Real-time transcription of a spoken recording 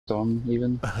storm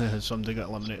even. Somebody got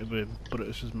eliminated with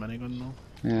Brutus's minigun though.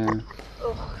 Yeah.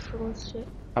 Oh, for God's sake.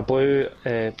 A blue,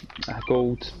 a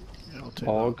gold Yeah, I'll take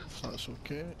org. that, if that's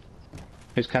okay.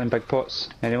 Who's carrying big pots?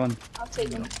 Anyone? I'll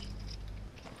take them.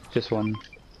 Just one.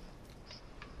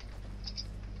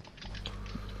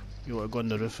 You want to go on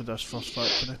the roof of this first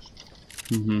factory?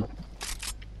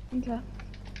 Okay.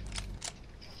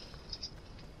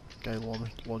 Guy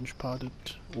launch padded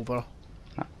over.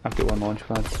 I've got one launch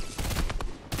pad.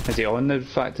 Is he on the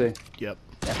factory? Yep.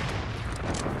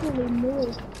 Holy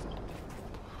moly.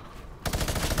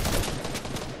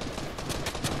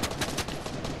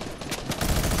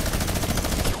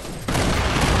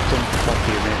 Don't fuck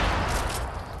you,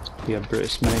 mate. Be a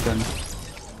Brutus minigun.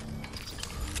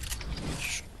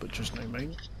 But just now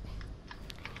mine.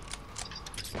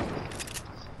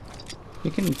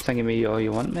 You can thingy me all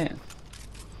you want, mate.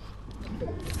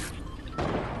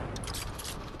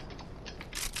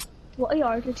 What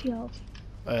AR did he have?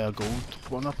 A gold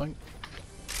one, I think.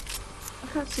 I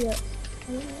can't see it.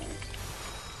 I don't know.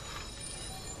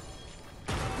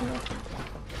 Yeah.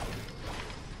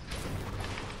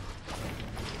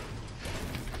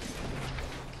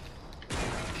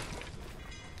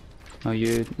 Are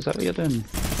you? Is that what you're doing?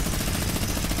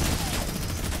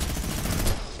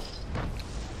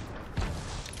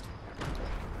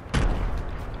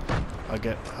 I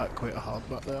get hit quite a hard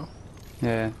back there.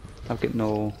 Yeah, I've got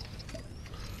no.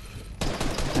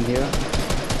 In here.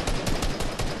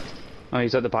 Oh,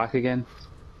 he's at the back again.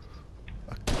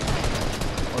 Oh,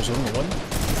 there's only one.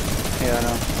 Yeah, I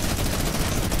know.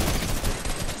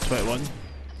 21.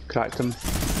 Cracked him.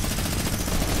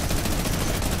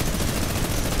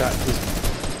 Cracked his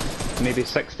maybe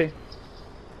 60. Be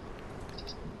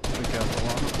careful,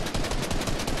 Lana.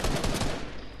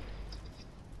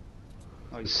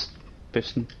 Oh, he's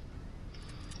boosting.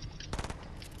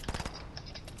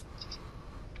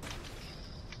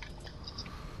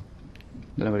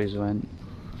 Don't know where he's went.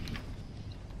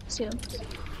 See him.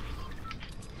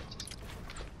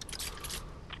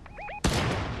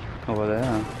 Over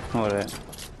there. Alright.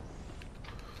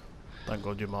 Thank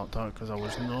God you marked that because I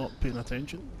was not paying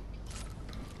attention.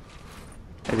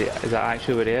 Is that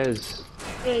actually where he is?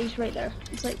 Yeah, he's right there.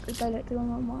 He's like directly on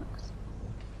our marks.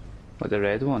 Like the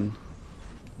red one?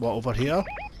 What, over here?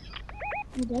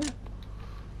 Oh, there.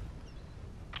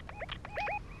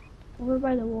 Over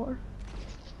by the water.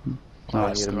 Oh,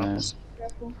 that's you're a the man. rats.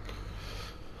 Careful.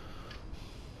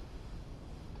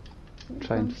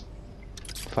 Try and. In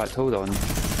fact, hold on.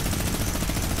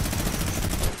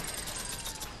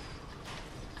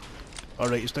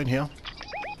 Alright, he's down here.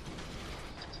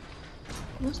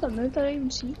 What's that move that I even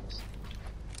see?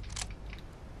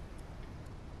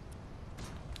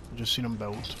 I've just seen him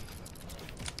build.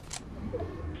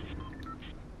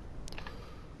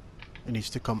 He needs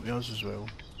to come to us as well.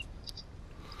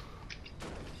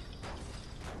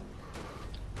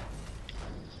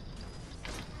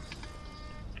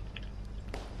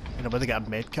 You know, whether they get a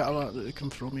med kit or that they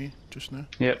can throw me just now.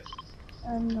 Yep.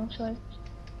 No, sorry.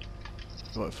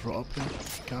 You want to throw it up then?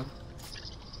 If you can.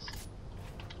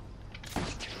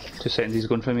 2 seconds, he's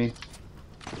going for me.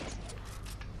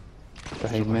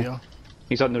 Behind Over me. here.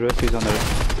 He's on the roof, he's on the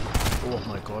roof. Oh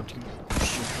my god, you're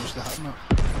so close to hitting it.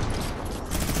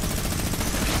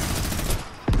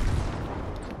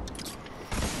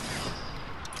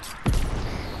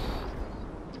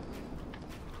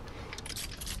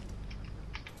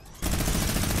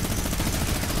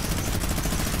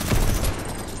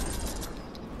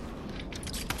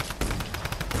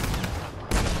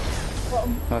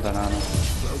 Not an animal.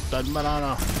 Well done,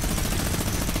 banana.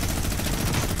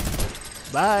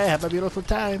 Bye, have a beautiful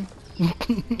time.